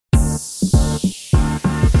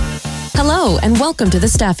Hello, and welcome to The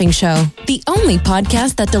Staffing Show, the only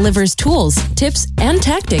podcast that delivers tools, tips, and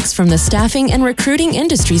tactics from the staffing and recruiting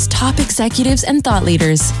industry's top executives and thought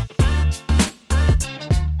leaders.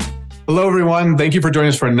 Hello, everyone. Thank you for joining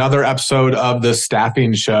us for another episode of The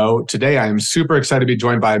Staffing Show. Today, I am super excited to be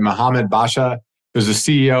joined by Mohamed Basha, who's the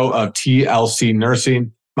CEO of TLC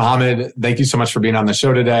Nursing. Mohamed, thank you so much for being on the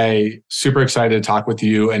show today. Super excited to talk with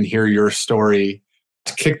you and hear your story.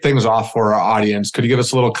 To kick things off for our audience, could you give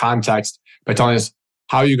us a little context by telling us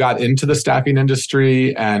how you got into the staffing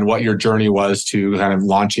industry and what your journey was to kind of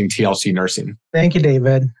launching TLC Nursing? Thank you,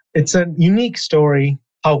 David. It's a unique story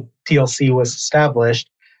how TLC was established.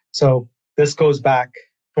 So this goes back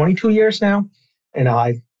 22 years now. And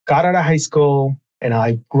I got out of high school and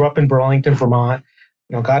I grew up in Burlington, Vermont.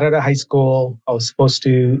 Got out of high school. I was supposed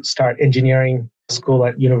to start engineering school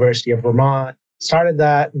at University of Vermont. Started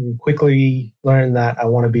that and quickly learned that I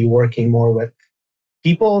want to be working more with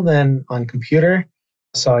people than on computer.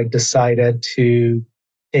 So I decided to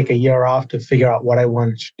take a year off to figure out what I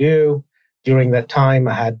wanted to do. During that time,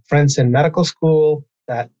 I had friends in medical school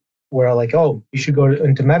that were like, oh, you should go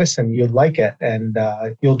into medicine. You'd like it and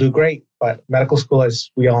you'll do great. But medical school, as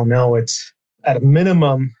we all know, it's at a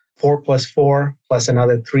minimum 4 + 4 plus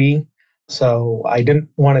another 3. So I didn't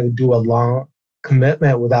want to do a long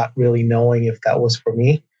commitment without really knowing if that was for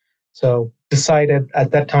me. So decided at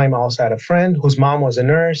that time I also had a friend whose mom was a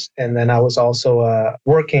nurse. And then I was also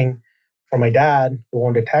working for my dad who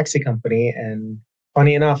owned a taxi company. And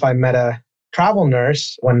funny enough, I met a travel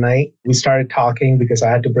nurse one night. We started talking because I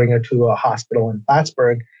had to bring her to a hospital in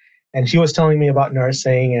Plattsburgh. And she was telling me about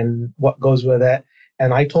nursing and what goes with it.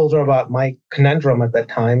 And I told her about my conundrum at that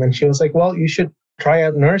time. And she was like, well, you should try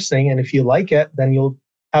out nursing. And if you like it, then you'll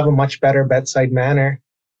have a much better bedside manner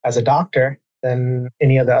as a doctor than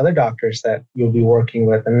any of the other doctors that you'll be working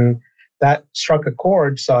with. And that struck a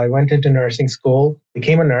chord. So I went into nursing school,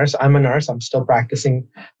 became a nurse. I'm a nurse. I'm still practicing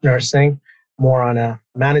nursing, more on a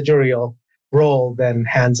managerial role than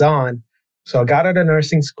hands-on. So I got out of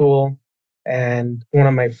nursing school, and one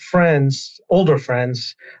of my friends, older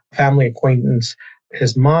friends, family acquaintance,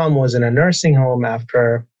 his mom was in a nursing home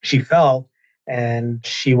after she fell. And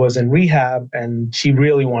she was in rehab and she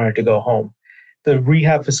really wanted to go home. The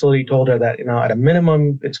rehab facility told her that, at a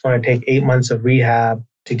minimum, it's going to take 8 months of rehab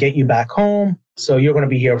to get you back home. So you're going to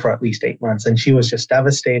be here for at least 8 months. And she was just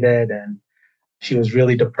devastated and she was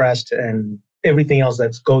really depressed and everything else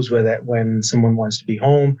that goes with it when someone wants to be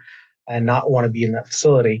home and not want to be in that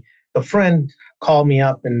facility. The friend called me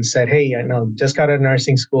up and said, hey, I just got out of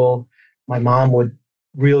nursing school. My mom would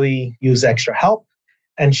really use extra help.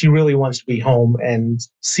 And she really wants to be home and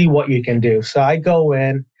see what you can do. So I go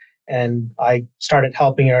in and I started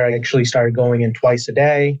helping her. I actually started going in twice a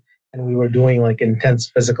day. And we were doing like intense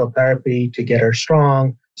physical therapy to get her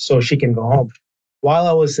strong so she can go home. While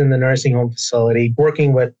I was in the nursing home facility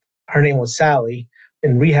working with, her name was Sally,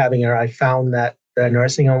 in rehabbing her, I found that the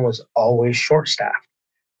nursing home was always short-staffed.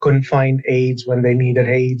 Couldn't find aides when they needed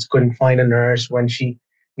aides. Couldn't find a nurse when she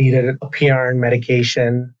needed a PRN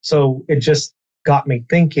medication. So it just got me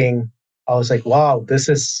thinking. I was like, wow,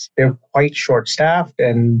 they're quite short-staffed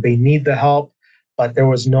and they need the help, but there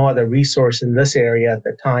was no other resource in this area at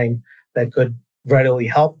the time that could readily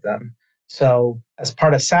help them. So as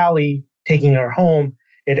part of Sally taking her home,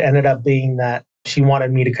 it ended up being that she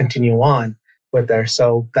wanted me to continue on with her.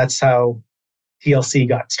 So that's how TLC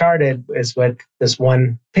got started, is with this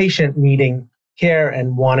one patient needing care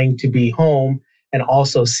and wanting to be home and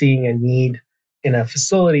also seeing a need in a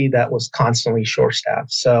facility that was constantly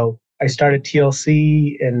short-staffed. So I started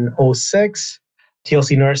TLC in 2006,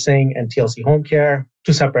 TLC Nursing and TLC Home Care,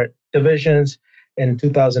 2 separate divisions. In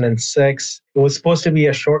 2006, it was supposed to be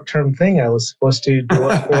a short-term thing. I was supposed to do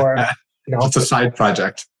it for, It's a side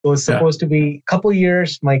project. It was supposed to be a couple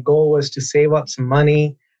years. My goal was to save up some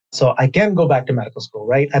money so I can go back to medical school,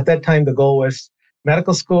 right? At that time, the goal was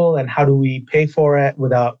medical school and how do we pay for it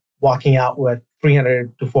without walking out with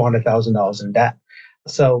 $300,000 to $400,000 in debt.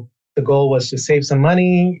 So the goal was to save some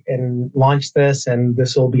money and launch this, and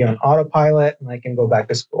this will be on autopilot and I can go back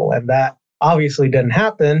to school. And that obviously didn't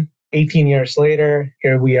happen. 18 years later,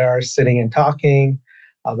 here we are sitting and talking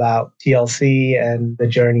about TLC and the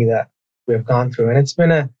journey that we've gone through. And it's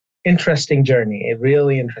been an interesting journey, a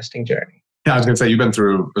really interesting journey. Yeah, I was going to say, you've been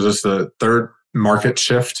through, was this the third market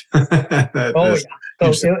shift? Yeah.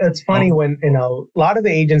 So it's funny when, a lot of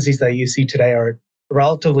the agencies that you see today are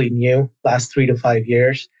relatively new, last 3 to 5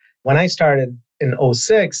 years. When I started in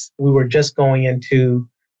 2006, we were just going into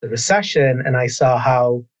the recession and I saw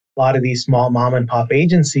how a lot of these small mom and pop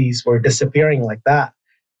agencies were disappearing like that.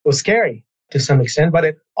 It was scary. to some extent, but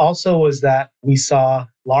it also was that we saw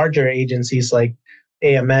larger agencies like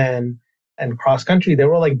AMN and Cross Country. They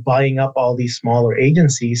were like buying up all these smaller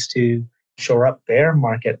agencies to shore up their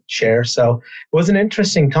market share. So it was an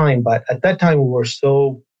interesting time, but at that time we were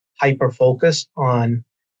so hyper focused on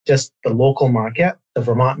just the local market, the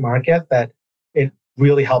Vermont market, that it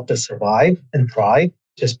really helped us survive and thrive,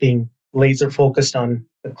 just being laser focused on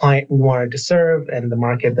the client we wanted to serve and the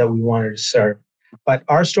market that we wanted to serve. But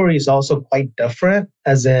our story is also quite different,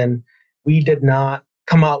 as in we did not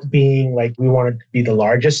come out being like we wanted to be the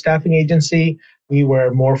largest staffing agency. We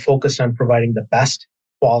were more focused on providing the best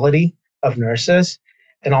quality of nurses,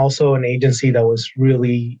 and also an agency that was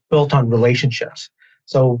really built on relationships.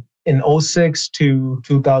 So in '06 to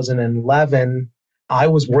 2011, I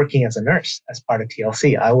was working as a nurse as part of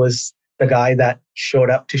TLC. I was the guy that showed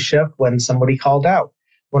up to shift when somebody called out.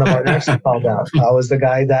 One of our nurses called out. I was the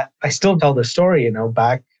guy that, I still tell the story,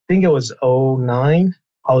 back, I think it was '09.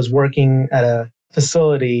 I was working at a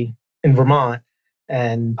facility in Vermont,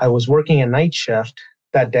 and I was working a night shift.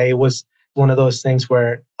 That day was one of those things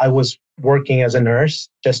where I was working as a nurse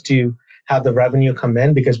just to have the revenue come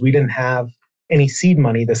in, because we didn't have any seed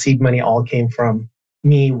money. The seed money all came from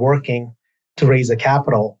me working to raise the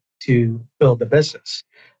capital to build the business.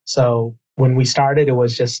 So when we started, it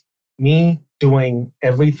was just me doing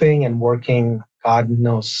everything and working God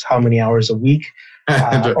knows how many hours a week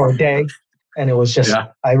or a day. And it was just,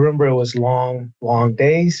 I remember it was long, long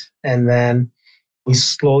days. And then we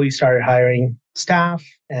slowly started hiring staff.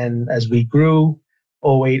 And as we grew,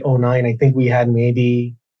 '08, '09, I think we had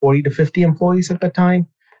maybe 40 to 50 employees at the time.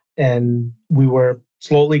 And we were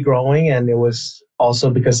slowly growing. And it was also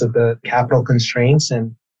because of the capital constraints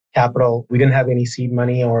and capital. We didn't have any seed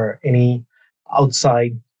money or any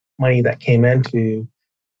outside money that came in to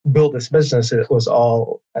build this business. It was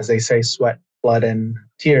all, as they say, sweat, blood, and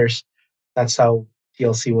tears. That's how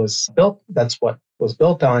TLC was built. That's what was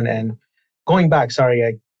built on. And going back, sorry,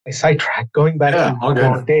 I sidetracked. Going back to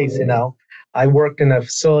long days, I worked in a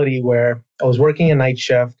facility where I was working a night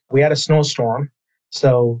shift. We had a snowstorm.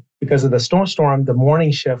 So because of the snowstorm, the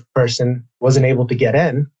morning shift person wasn't able to get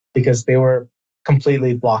in because they were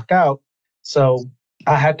completely blocked out. So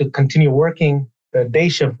I had to continue working the day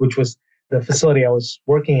shift, which was the facility I was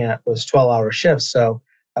working at was 12-hour shifts. So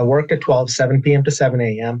I worked at 7 p.m. to 7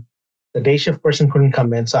 a.m. The day shift person couldn't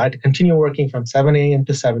come in. So I had to continue working from 7 a.m.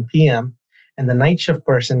 to 7 p.m. And the night shift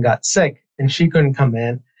person got sick and she couldn't come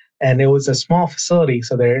in. And it was a small facility,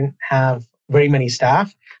 so they didn't have very many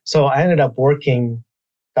staff. So I ended up working,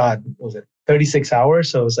 36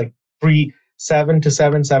 hours? So it was like 7 to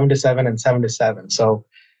 7, 7 to 7, and 7 to 7. So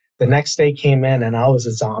the next day came in and I was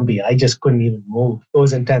a zombie. I just couldn't even move. It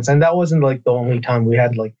was intense. And that wasn't like the only time. We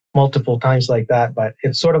had like multiple times like that, but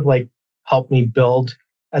it sort of like helped me build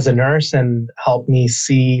as a nurse and helped me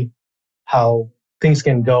see how things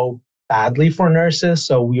can go badly for nurses.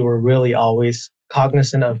 So we were really always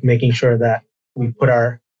cognizant of making sure that we put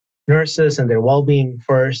our nurses and their well-being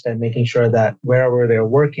first, and making sure that wherever they're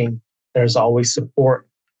working, there's always support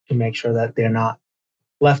to make sure that they're not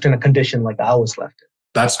left in a condition like I was left in.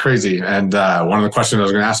 That's crazy. And one of the questions I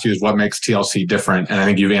was going to ask you is what makes TLC different? And I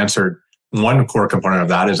think you've answered one core component of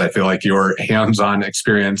that is I feel like your hands-on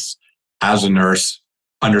experience as a nurse,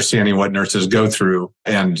 understanding what nurses go through,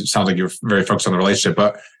 and it sounds like you're very focused on the relationship.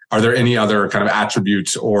 But are there any other kind of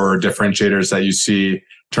attributes or differentiators that you see in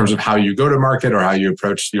terms of how you go to market or how you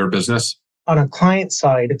approach your business? On a client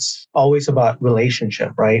side, it's always about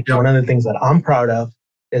relationship, right? Yep. One of the things that I'm proud of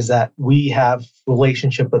is that we have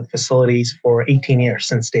relationship with facilities for 18 years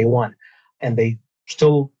since day one. And they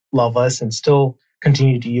still love us and still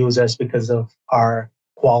continue to use us because of our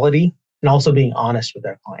quality and also being honest with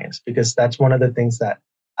their clients. Because that's one of the things that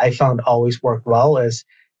I found always worked well is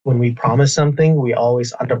when we promise something, we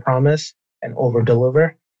always underpromise and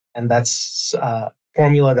overdeliver. And that's a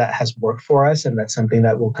formula that has worked for us. And that's something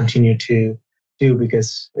that we'll continue to do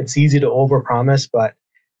because it's easy to overpromise, but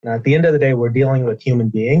at the end of the day, we're dealing with human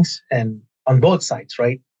beings and on both sides,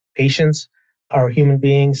 right? Patients are human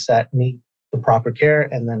beings that need the proper care.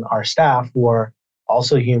 And then our staff who are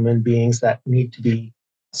also human beings that need to be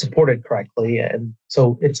supported correctly. And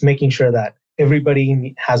so it's making sure that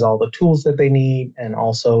everybody has all the tools that they need and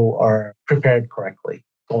also are prepared correctly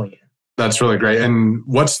going in. That's really great. And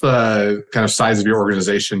what's the kind of size of your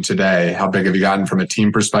organization today? How big have you gotten from a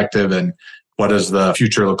team perspective? And what does the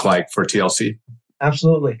future look like for TLC?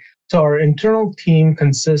 Absolutely. So our internal team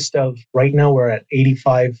consists of, right now we're at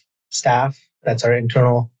 85 staff. That's our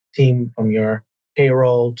internal team, from your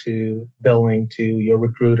payroll to billing to your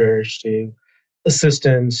recruiters to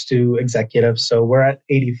assistants to executives. So we're at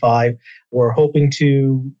 85. We're hoping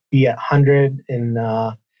to be at 100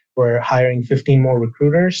 we're hiring 15 more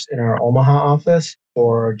recruiters in our Omaha office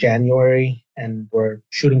for January, and we're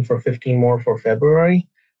shooting for 15 more for February.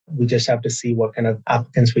 We just have to see what kind of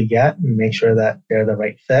applicants we get and make sure that they're the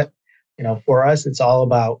right fit. For us, it's all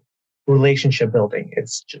about relationship building.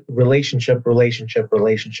 It's relationship.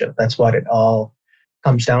 That's what it all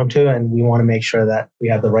comes down to. And we want to make sure that we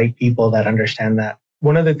have the right people that understand that.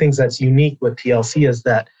 One of the things that's unique with TLC is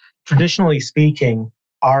that traditionally speaking,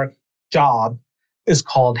 our job is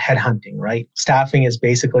called headhunting, right? Staffing is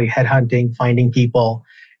basically headhunting, finding people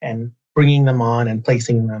and bringing them on and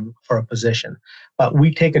placing them for a position. But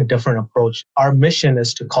we take a different approach. Our mission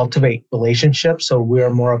is to cultivate relationships. So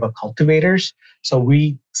we're more of a cultivators. So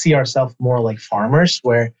we see ourselves more like farmers,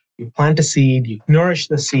 where you plant a seed, you nourish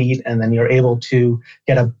the seed, and then you're able to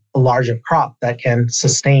get a larger crop that can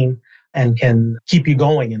sustain and can keep you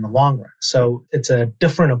going in the long run. So it's a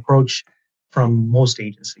different approach from most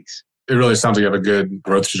agencies. It really sounds like you have a good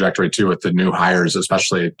growth trajectory too with the new hires,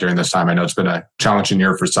 especially during this time. I know it's been a challenging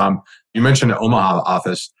year for some. You mentioned the Omaha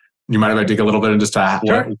office. You mind if I dig a little bit into Sure.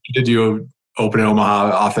 What did you open an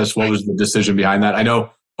Omaha office? What was the decision behind that? I know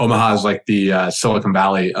Omaha is like the Silicon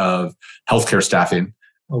Valley of healthcare staffing.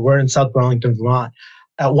 Well, we're in South Burlington, Vermont.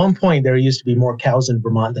 At one point, there used to be more cows in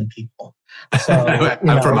Vermont than people. So,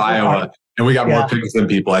 I'm from Iowa, and we got more pigs than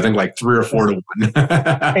people. I think like 3 or 4 to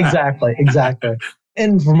 1. Exactly.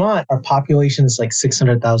 In Vermont, our population is like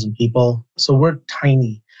 600,000 people. So we're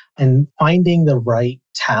tiny. And finding the right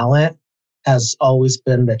talent has always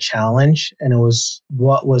been the challenge. And it was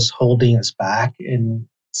what was holding us back in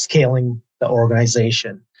scaling the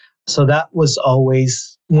organization. So that was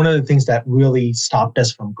always one of the things that really stopped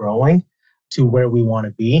us from growing to where we want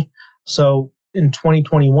to be. So in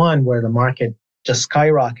 2021, where the market just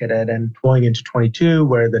skyrocketed, and going into 22,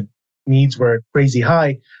 where the needs were crazy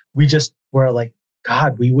high, we just were like,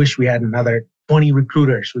 God, we wish we had another 20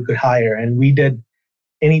 recruiters we could hire. And we did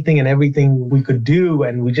anything and everything we could do,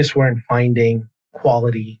 and we just weren't finding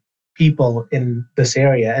quality people in this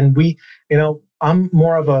area. And I'm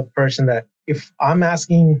more of a person that if I'm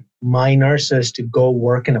asking my nurses to go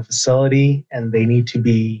work in a facility and they need to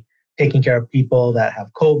be taking care of people that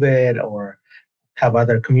have COVID or have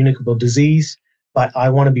other communicable disease, but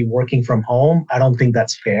I want to be working from home, I don't think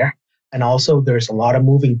that's fair. And also there's a lot of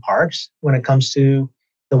moving parts when it comes to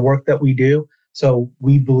the work that we do. So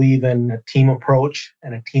we believe in a team approach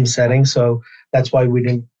and a team setting. So that's why we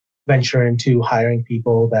didn't venture into hiring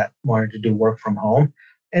people that wanted to do work from home.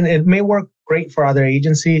 And it may work great for other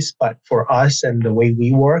agencies, but for us and the way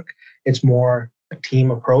we work, it's more a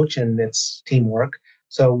team approach and it's teamwork.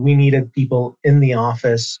 So we needed people in the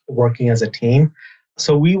office working as a team.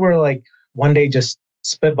 So we were like one day just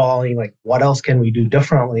spitballing, like, what else can we do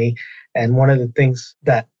differently? And one of the things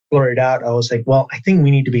that blurred out, I was like, well, I think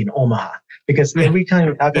we need to be in Omaha, because every time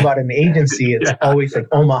we talk about an agency, it's always like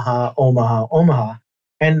Omaha.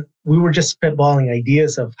 And we were just spitballing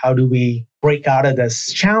ideas of how do we break out of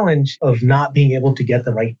this challenge of not being able to get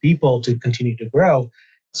the right people to continue to grow.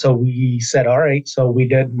 So we said, all right. So we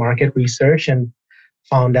did market research and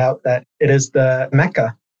found out that it is the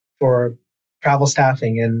Mecca for travel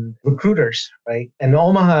staffing and recruiters, right? And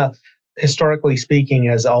Omaha, historically speaking,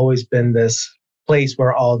 has always been this place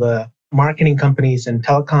where all the marketing companies and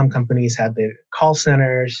telecom companies had their call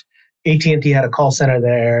centers. AT&T had a call center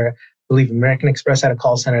there. I believe American Express had a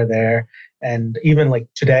call center there. And even like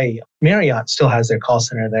today, Marriott still has their call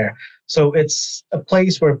center there. So it's a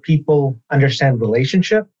place where people understand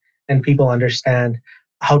relationship and people understand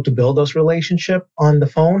how to build those relationships on the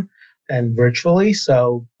phone and virtually.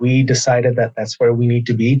 So we decided that that's where we need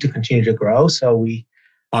to be to continue to grow. So we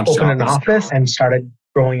opened an office and started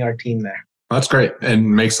growing our team there. That's great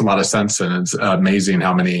and makes a lot of sense. And it's amazing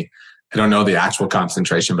how many, I don't know the actual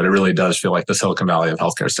concentration, but it really does feel like the Silicon Valley of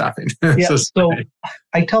healthcare staffing. Yeah, so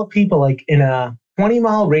I tell people, like, in a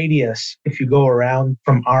 20-mile radius, if you go around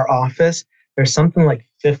from our office, there's something like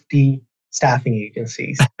 50 staffing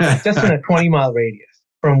agencies just in a 20-mile radius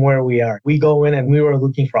from where we are. We go in and we were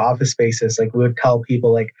looking for office spaces. Like, we would tell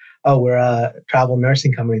people like, oh, we're a travel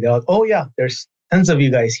nursing company. They're like, oh yeah, there's tons of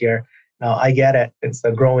you guys here. No, I get it. It's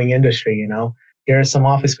a growing industry, Here are some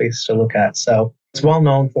office spaces to look at. So it's well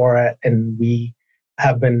known for it. And we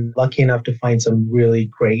have been lucky enough to find some really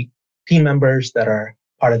great team members that are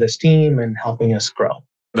part of this team and helping us grow.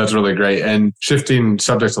 That's really great. And shifting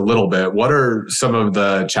subjects a little bit, what are some of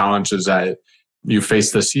the challenges that you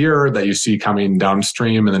face this year that you see coming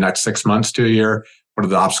downstream in the next 6 months to a year? What are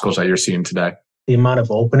the obstacles that you're seeing today? The amount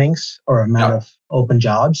of openings or amount of open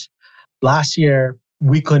jobs. Last year,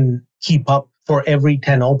 we couldn't keep up for every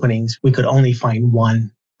 10 openings, we could only find one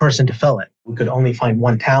person to fill it. We could only find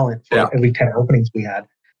one talent for every 10 openings we had.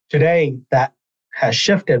 Today, that has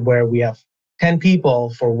shifted where we have 10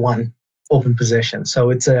 people for one open position.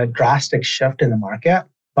 So it's a drastic shift in the market,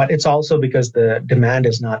 but it's also because the demand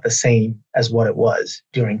is not the same as what it was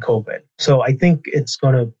during COVID. So I think it's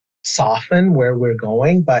going to soften where we're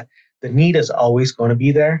going, but the need is always going to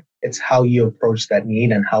be there. It's how you approach that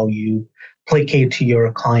need and how you placate to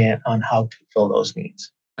your client on how to fill those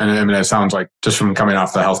needs. And I mean, it sounds like just from coming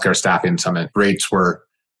off the Healthcare Staffing Summit, rates were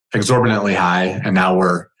exorbitantly high and now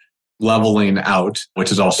we're leveling out,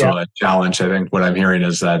 which is also a challenge. I think what I'm hearing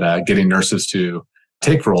is that getting nurses to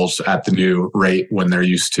take roles at the new rate when they're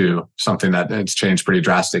used to something that it's changed pretty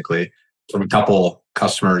drastically. From a couple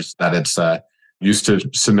customers that it's used to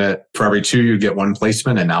submit for every 2, you get 1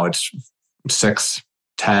 placement, and now it's 6,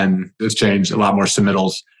 10. It's changed, a lot more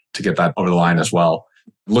submittals to get that over the line as well.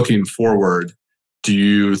 Looking forward, do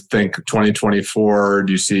you think 2024,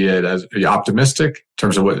 do you see it as, are you optimistic in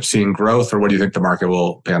terms of seeing growth, or what do you think the market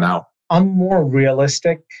will pan out? I'm more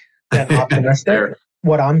realistic than optimistic.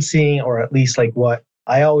 What I'm seeing, or at least like what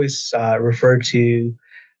I always refer to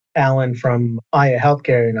Alan from Aya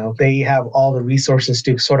Healthcare, they have all the resources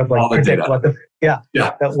to sort of like predict what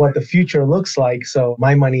the future looks like. So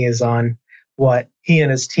my money is on what he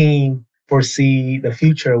and his team foresee the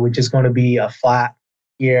future, which is going to be a flat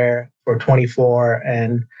year for 24.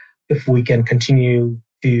 And if we can continue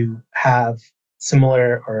to have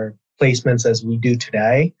similar or placements as we do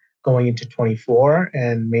today going into 24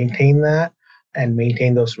 and maintain that and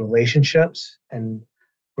maintain those relationships and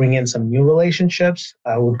bring in some new relationships,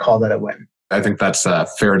 I would call that a win. I think that's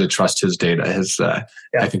fair to trust his data.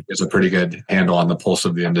 I think there's a pretty good handle on the pulse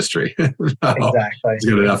of the industry. Exactly. He's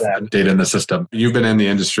got enough data in the system. You've been in the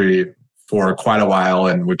industry for quite a while,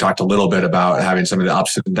 and we've talked a little bit about having some of the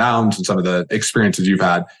ups and downs and some of the experiences you've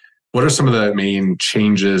had. What are some of the main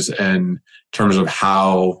changes in terms of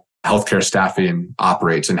how healthcare staffing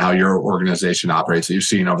operates and how your organization operates that you've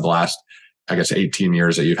seen over the last, 18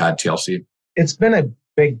 years that you've had TLC? It's been a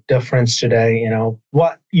big difference today.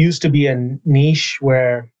 What used to be a niche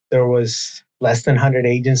where there was less than 100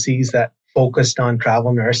 agencies that focused on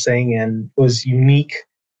travel nursing and was unique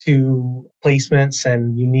to placements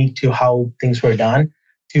and unique to how things were done,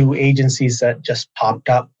 to agencies that just popped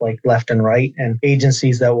up like left and right, and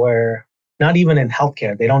agencies that were not even in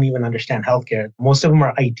healthcare. They don't even understand healthcare. Most of them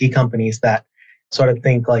are IT companies that sort of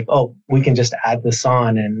think like, oh, we can just add this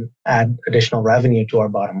on and add additional revenue to our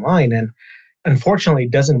bottom line. And unfortunately,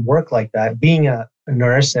 it doesn't work like that. Being a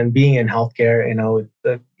nurse and being in healthcare,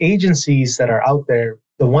 the agencies that are out there,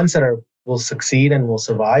 the ones that will succeed and will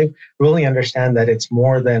survive, really understand that it's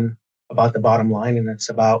more than about the bottom line, and it's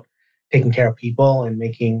about taking care of people and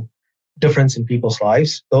making difference in people's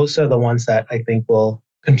lives. Those are the ones that I think will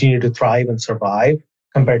continue to thrive and survive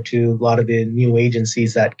compared to a lot of the new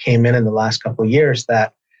agencies that came in the last couple of years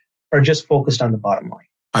that are just focused on the bottom line.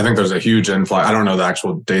 I think there's a huge influx. I don't know the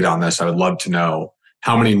actual data on this. I would love to know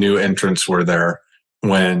how many new entrants were there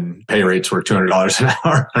when pay rates were $200 an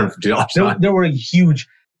hour or $50 there were huge.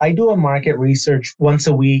 I do a market research once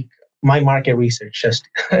a week. My market research just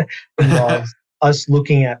involves us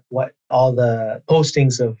looking at what all the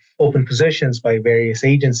postings of open positions by various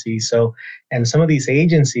agencies. So, and some of these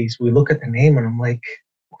agencies, we look at the name and I'm like,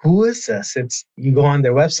 who is this? You go on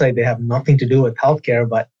their website, they have nothing to do with healthcare,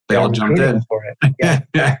 but they all jumped in for it. Yeah.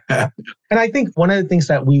 And I think one of the things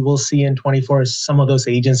that we will see in 24 is some of those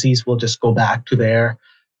agencies will just go back to their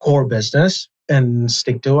core business and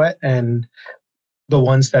stick to it. And the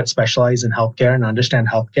ones that specialize in healthcare and understand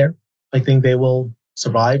healthcare, I think they will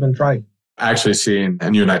survive and thrive. Actually seeing,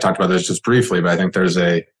 and you and I talked about this just briefly, but I think there's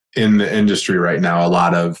in the industry right now, a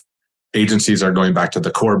lot of agencies are going back to the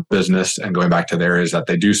core business and going back to the areas that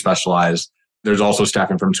they do specialize. There's also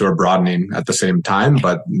staffing firms who are broadening at the same time,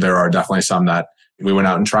 but there are definitely some that we went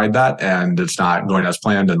out and tried that and it's not going as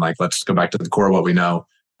planned. And let's go back to the core of what we know,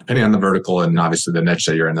 depending on the vertical and obviously the niche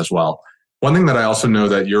that you're in as well. One thing that I also know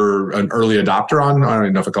that you're an early adopter on, I don't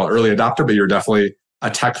even know if I call it early adopter, but you're definitely a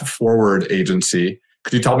tech forward agency.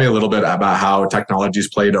 Could you tell me a little bit about how technology's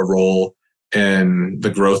played a role in the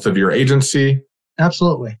growth of your agency?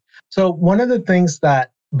 Absolutely. So one of the things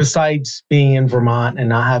that, besides being in Vermont and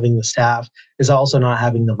not having the staff, is also not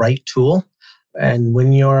having the right tool. And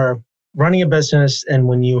when you're running a business and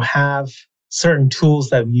when you have certain tools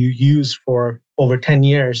that you use for over 10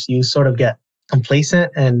 years, you sort of get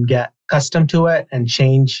complacent and get accustomed to it and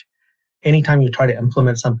change anytime you try to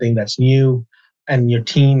implement something that's new and your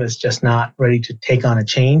team is just not ready to take on a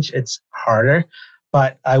change, it's harder.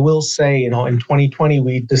 But I will say, in 2020,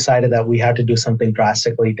 we decided that we had to do something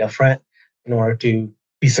drastically different. in order to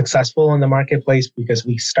be successful in the marketplace because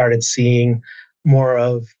we started seeing more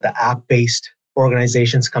of the app-based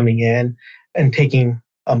organizations coming in and taking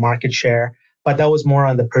a market share. But that was more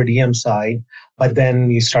on the per diem side. But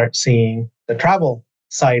then you start seeing the travel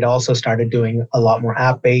side also started doing a lot more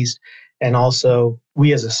app-based. And also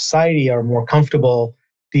we as a society are more comfortable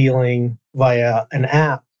dealing via an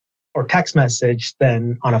app or text message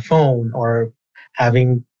than on a phone or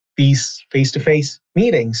having these face-to-face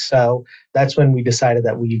meetings. So that's when we decided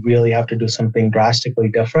that we really have to do something drastically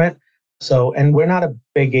different. So, and we're not a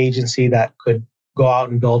big agency that could go out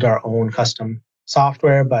and build our own custom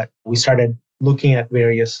software, but we started looking at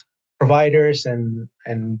various providers and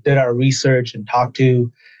did our research and talked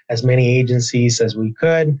to as many agencies as we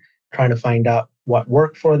could, trying to find out what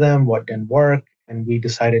worked for them, what didn't work. And we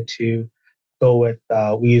decided to go with,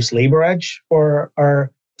 we use LaborEdge for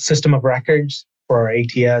our system of records for our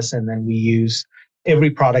ATS. And then we use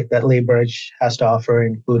every product that LaborEdge has to offer,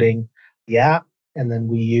 including the app. And then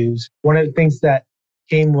we use, one of the things that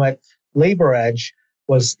came with LaborEdge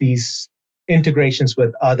was these integrations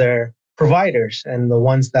with other providers. And the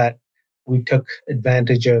ones that we took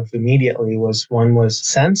advantage of immediately was one was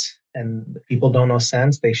Sense. And if people don't know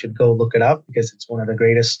Sense, they should go look it up because it's one of the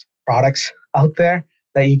greatest products out there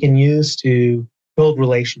that you can use to build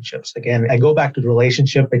relationships. Again, I go back to the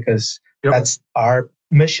relationship because that's our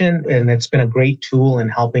mission. And it's been a great tool in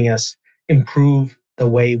helping us improve the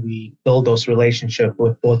way we build those relationships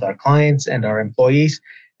with both our clients and our employees.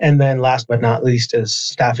 And then last but not least is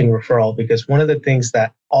staffing referral, because one of the things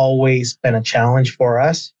that always been a challenge for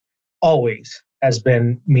us, always has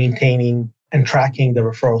been maintaining and tracking the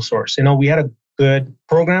referral source. You know, we had a good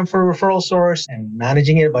program for referral source and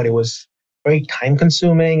managing it, but it was very time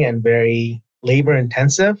consuming and very labor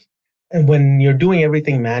intensive. And when you're doing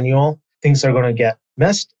everything manual, things are going to get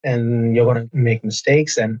missed and you're going to make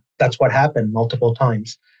mistakes. And that's what happened multiple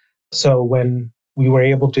times. So when we were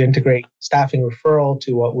able to integrate staffing referral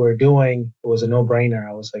to what we're doing, it was a no-brainer.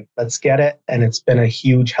 I was like, let's get it. And it's been a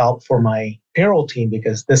huge help for my payroll team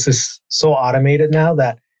because this is so automated now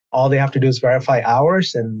that all they have to do is verify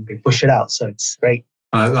hours and they push it out. So it's great.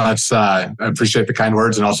 I appreciate the kind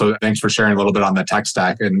words. And also thanks for sharing a little bit on the tech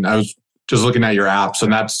stack. And I was just looking at your apps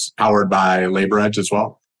and that's powered by LaborEdge as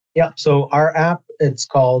well. Yeah. So our app, it's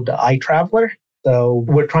called iTraveler. So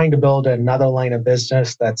we're trying to build another line of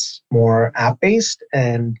business that's more app-based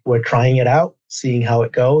and we're trying it out, seeing how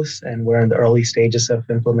it goes. And we're in the early stages of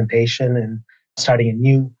implementation and starting a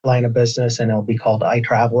new line of business and it'll be called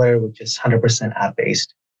iTraveler, which is 100%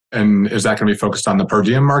 app-based. And is that going to be focused on the per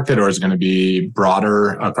diem market or is it going to be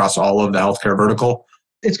broader across all of the healthcare vertical?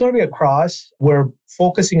 It's going to be across. We're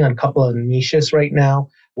focusing on a couple of niches right now.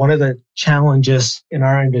 One of the challenges in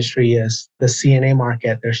our industry is the CNA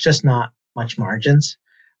market. There's just not much margins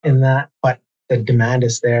in that, but the demand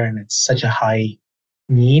is there and it's such a high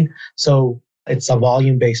need. So it's a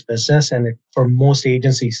volume-based business. And for most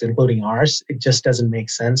agencies, including ours, it just doesn't make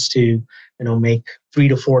sense to, make $3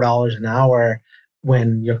 to $4 an hour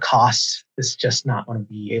when your costs is just not going to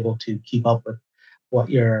be able to keep up with what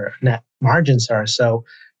your net margins are. So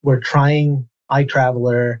we're trying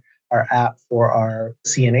iTraveler, our app for our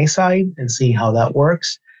CNA side and seeing how that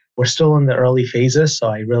works. We're still in the early phases, so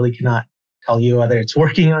I really cannot tell you whether it's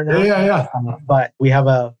working or not. Yeah. But we have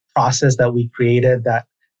a process that we created that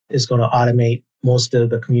is going to automate most of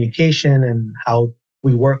the communication and how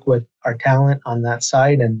we work with our talent on that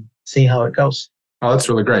side and see how it goes. Oh, that's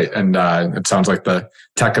really great. And it sounds like the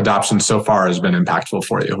tech adoption so far has been impactful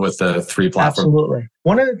for you with the 3 platforms. Absolutely.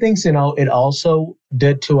 One of the things, it also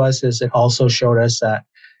did to us is it also showed us that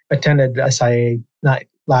attended SIA not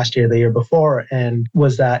last year, the year before, and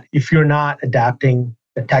was that if you're not adapting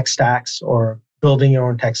the tech stacks or building your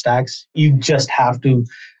own tech stacks, you just have to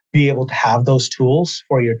be able to have those tools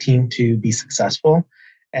for your team to be successful.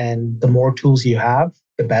 And the more tools you have,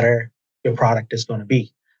 the better your product is going to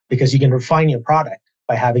be because you can refine your product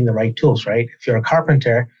by having the right tools, right? If you're a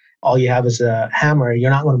carpenter, all you have is a hammer,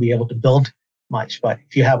 you're not going to be able to build much. But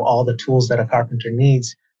if you have all the tools that a carpenter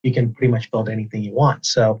needs, you can pretty much build anything you want.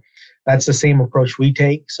 So that's the same approach we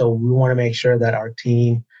take. So we want to make sure that our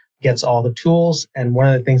team gets all the tools. And one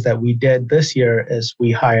of the things that we did this year is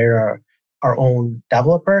we hire our own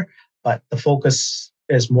developer, but the focus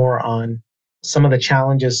is more on some of the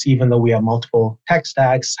challenges, even though we have multiple tech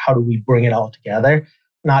stacks, how do we bring it all together?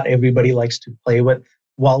 Not everybody likes to play with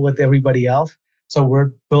everybody else. So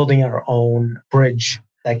we're building our own bridge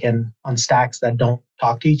that can, on stacks that don't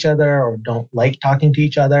talk to each other or don't like talking to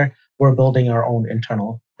each other, we're building our own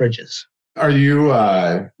internal bridges. Are you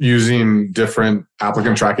using different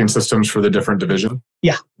applicant tracking systems for the different division?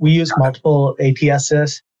 Yeah, we use multiple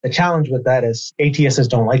ATSs. The challenge with that is ATSs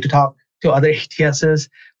don't like to talk to other ATSs.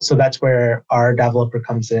 So that's where our developer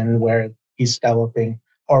comes in, where he's developing,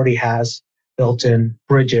 already has built-in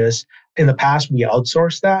bridges. In the past, we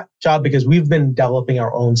outsourced that job because we've been developing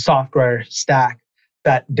our own software stack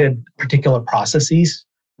that did particular processes.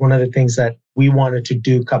 One of the things that we wanted to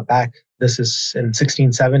do, cut back, this is in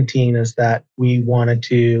 16, 17, is that we wanted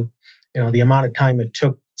to, the amount of time it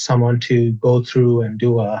took someone to go through and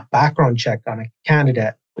do a background check on a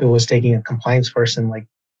candidate, it was taking a compliance person like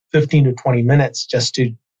 15 to 20 minutes just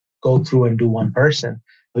to go through and do one person,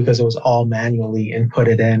 because it was all manually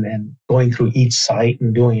inputted in and going through each site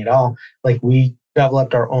and doing it all. Like, we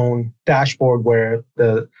developed our own dashboard where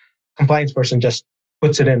the compliance person just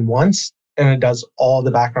puts it in once and it does all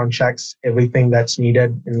the background checks, everything that's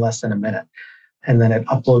needed in less than a minute. And then it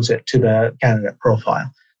uploads it to the candidate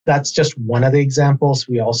profile. That's just one of the examples.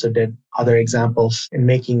 We also did other examples in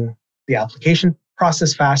making the application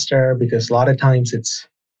process faster, because a lot of times it's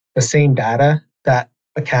the same data that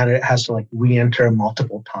a candidate has to re-enter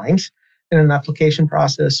multiple times in an application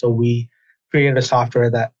process. So we created a software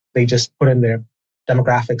that they just put in their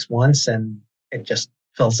demographics once and it just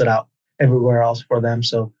fills it out everywhere else for them.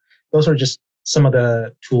 So those are just some of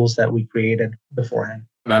the tools that we created beforehand.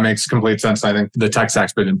 That makes complete sense. I think the tech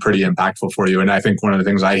stack's been pretty impactful for you. And I think one of the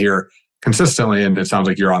things I hear consistently, and it sounds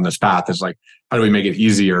like you're on this path, is how do we make it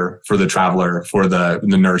easier for the traveler, for the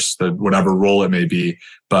nurse, the whatever role it may be,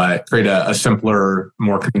 but create a simpler,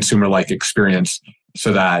 more consumer-like experience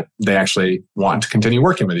so that they actually want to continue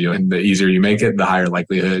working with you. And the easier you make it, the higher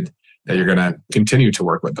likelihood that you're going to continue to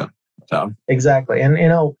work with them. So exactly. And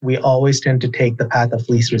we always tend to take the path of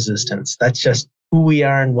least resistance. That's just who we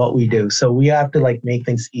are and what we do. So we have to make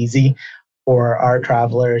things easy for our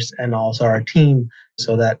travelers and also our team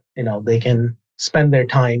so that, they can spend their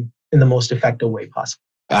time in the most effective way possible.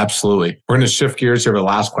 Absolutely. We're going to shift gears here for the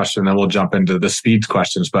last question, then we'll jump into the speed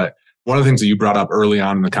questions. But one of the things that you brought up early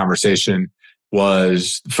on in the conversation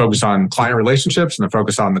was focus on client relationships and the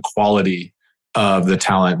focus on the quality of the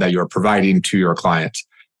talent that you're providing to your clients.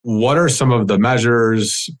 What are some of the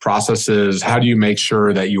measures, processes? How do you make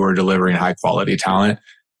sure that you are delivering high quality talent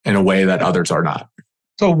in a way that others are not?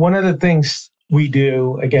 So one of the things we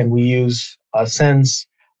do, again, we use Sense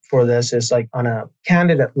for this, is on a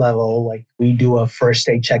candidate level, we do a first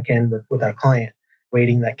day check-in with our client,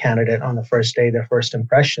 rating that candidate on the first day, their first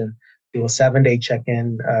impression, do a 7-day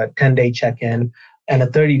check-in, 10-day check-in, and a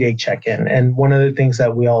 30-day check-in. And one of the things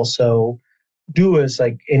that we also do is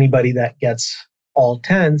anybody that gets all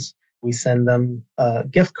 10s, we send them a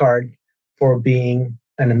gift card for being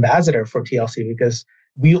an ambassador for TLC, because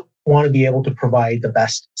we want to be able to provide the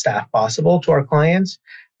best staff possible to our clients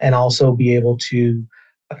and also be able to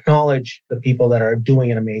acknowledge the people that are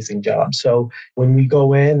doing an amazing job. So when we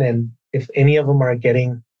go in, and if any of them are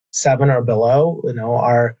getting 7 or below,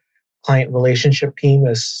 our client relationship team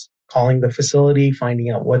is calling the facility, finding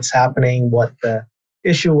out what's happening, what the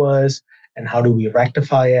issue was, and how do we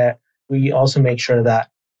rectify it. We also make sure that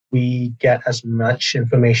we get as much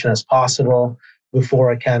information as possible before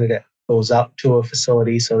a candidate goes up to a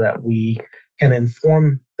facility so that we can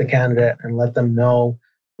inform the candidate and let them know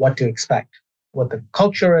what to expect, what the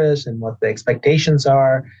culture is and what the expectations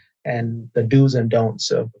are and the do's and don'ts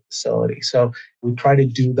of the facility. So we try to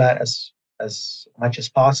do that as much as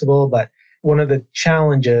possible. But one of the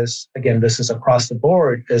challenges, again, this is across the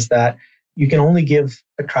board, is that you can only give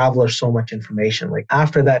a traveler so much information.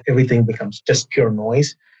 After that, everything becomes just pure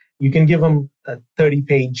noise. You can give them a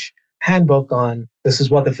 30-page handbook on this is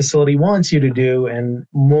what the facility wants you to do. And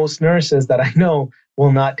most nurses that I know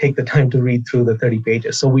will not take the time to read through the 30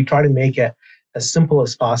 pages. So we try to make it as simple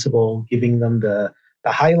as possible, giving them the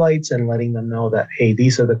highlights and letting them know that, hey,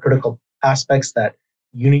 these are the critical aspects that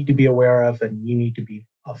you need to be aware of and you need to be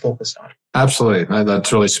focused on. Absolutely.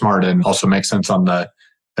 That's really smart and also makes sense on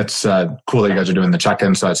It's cool that you guys are doing the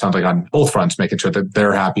check-in. So it sounds like on both fronts, making sure that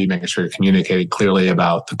they're happy, making sure you're communicating clearly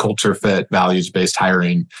about the culture fit, values-based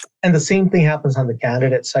hiring. And the same thing happens on the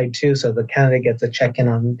candidate side too. So the candidate gets a check-in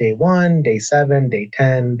on day 1, day 7, day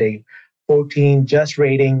 10, day 14, just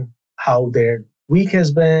rating how their week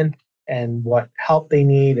has been and what help they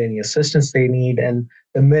need, any assistance they need. And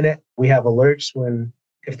the minute we have alerts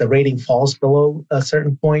if the rating falls below a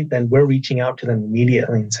certain point, then we're reaching out to them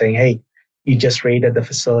immediately and saying, hey, you just rated the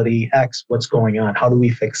facility X, what's going on? How do we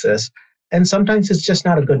fix this? And sometimes it's just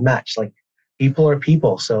not a good match. People are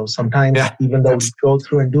people. So sometimes even though we go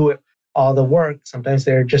through and do all the work, sometimes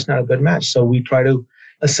they're just not a good match. So we try to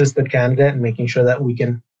assist the candidate in making sure that we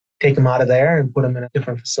can take them out of there and put them in a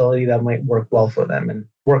different facility that might work well for them and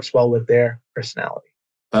works well with their personality.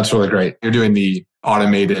 That's really great. You're doing the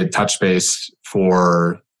automated touch base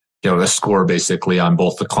for a score basically on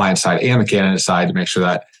both the client side and the candidate side to make sure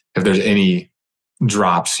that if there's any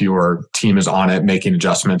drops, your team is on it, making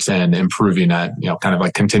adjustments and improving at, kind of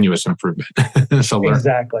like continuous improvement.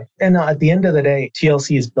 Exactly. And at the end of the day,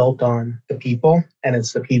 TLC is built on the people, and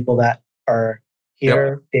it's the people that are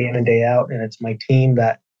here day in and day out. And it's my team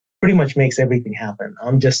that pretty much makes everything happen.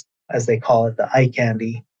 I'm just, as they call it, the eye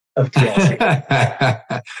candy of TLC.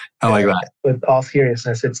 I like that. With all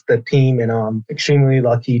seriousness, it's the team, and I'm extremely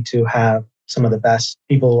lucky to have some of the best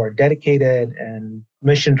people who are dedicated and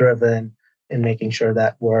mission driven in making sure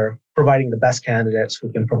that we're providing the best candidates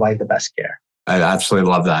who can provide the best care. I absolutely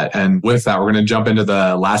love that. And with that, we're going to jump into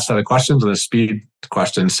the last set of questions, the speed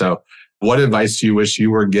questions. So what advice do you wish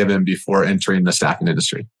you were given before entering the staffing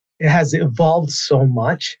industry? It has evolved so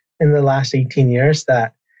much in the last 18 years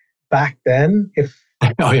that back then,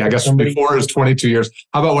 I guess before it was 22 years.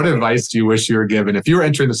 How about what advice do you wish you were given? If you were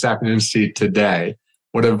entering the staffing industry today,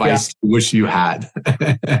 what advice do you wish you had?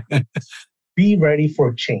 Be ready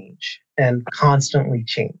for change and constantly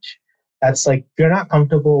change. That's like, if you're not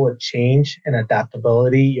comfortable with change and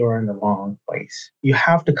adaptability, you're in the wrong place. You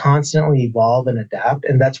have to constantly evolve and adapt.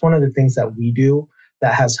 And that's one of the things that we do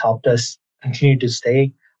that has helped us continue to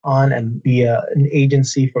stay on and be an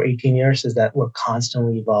agency for 18 years is that we're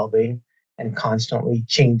constantly evolving and constantly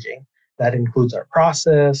changing. That includes our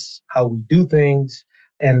process, how we do things.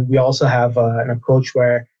 And we also have an approach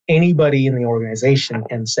where anybody in the organization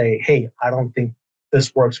can say, hey, I don't think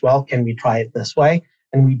this works well. Can we try it this way?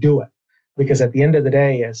 And we do it. Because at the end of the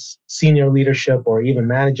day, as senior leadership or even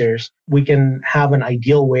managers, we can have an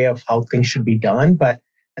ideal way of how things should be done. But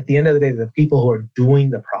at the end of the day, the people who are doing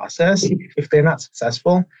the process, if they're not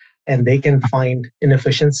successful and they can find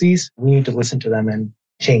inefficiencies, we need to listen to them and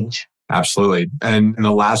change. Absolutely. And in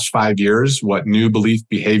the last 5 years, what new belief,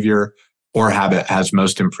 behavior, or habit has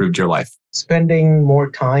most improved your life? Spending more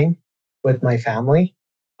time with my family.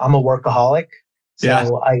 I'm a workaholic.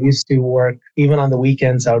 So I used to work, even on the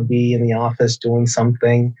weekends, I would be in the office doing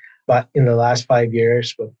something. But in the last 5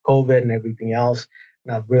 years with COVID and everything else,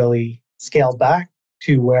 I've really scaled back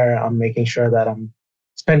to where I'm making sure that I'm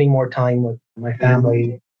spending more time with my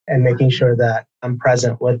family and making sure that I'm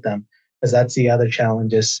present with them. Because that's the other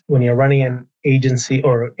challenge is when you're running an agency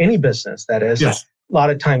or any business, that is, a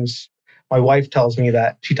lot of times my wife tells me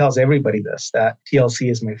that she tells everybody this, that TLC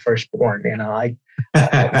is my firstborn.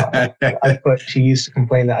 She used to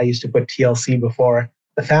complain that I used to put TLC before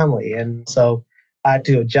the family. And so I had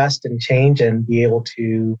to adjust and change and be able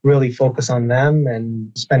to really focus on them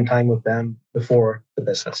and spend time with them before the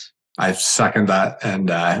business. I second that. And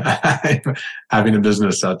having a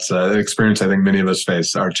business, that's an experience I think many of us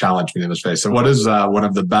face, or challenge many of us face. So what is one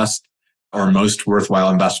of the best or most worthwhile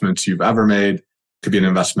investments you've ever made? Could be an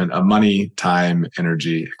investment of money, time,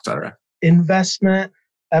 energy, etc. Investment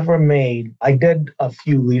ever made. I did a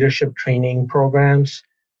few leadership training programs.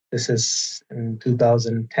 This is in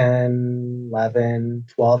 2010, 11,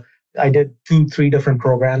 12. I did 2-3 different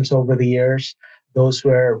programs over the years. Those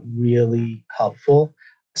were really helpful,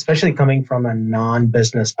 especially coming from a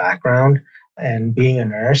non-business background and being a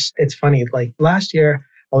nurse. It's funny, like last year,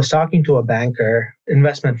 I was talking to a banker,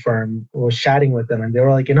 investment firm, was chatting with them, and they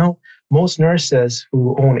were like, most nurses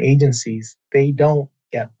who own agencies, they don't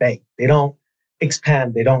get big. They don't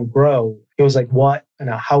expand. They don't grow. It was like, what? And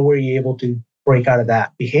how were you able to break out of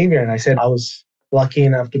that behavior? And I said, I was lucky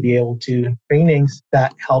enough to be able to trainings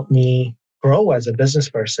that helped me grow as a business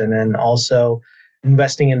person, and also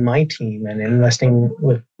investing in my team and investing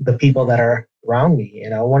with the people that are around me.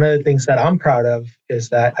 One of the things that I'm proud of is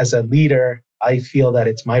that as a leader, I feel that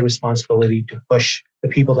it's my responsibility to push the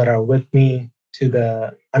people that are with me to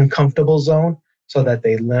the uncomfortable zone so that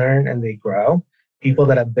they learn and they grow. People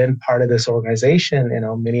that have been part of this organization,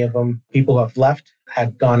 many of them, people who have left,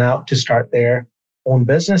 had gone out to start their own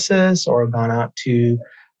businesses or gone out to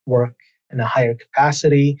work in a higher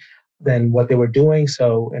capacity than what they were doing.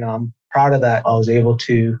 So, I'm proud of that. I was able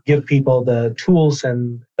to give people the tools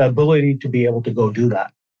and the ability to be able to go do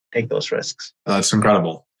that, take those risks. That's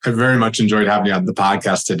incredible. I very much enjoyed having you on the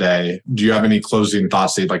podcast today. Do you have any closing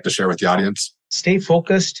thoughts that you'd like to share with the audience? Stay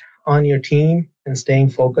focused on your team and staying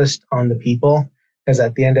focused on the people, because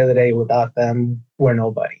at the end of the day, without them, we're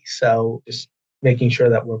nobody. So just making sure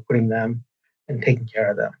that we're putting them and taking care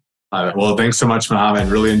of them. Well, thanks so much, Mohamed.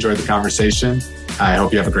 Really enjoyed the conversation. I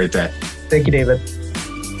hope you have a great day. Thank you, David.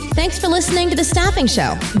 Thanks for listening to The Staffing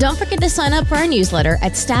Show. Don't forget to sign up for our newsletter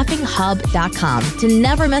at staffinghub.com to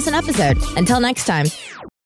never miss an episode. Until next time.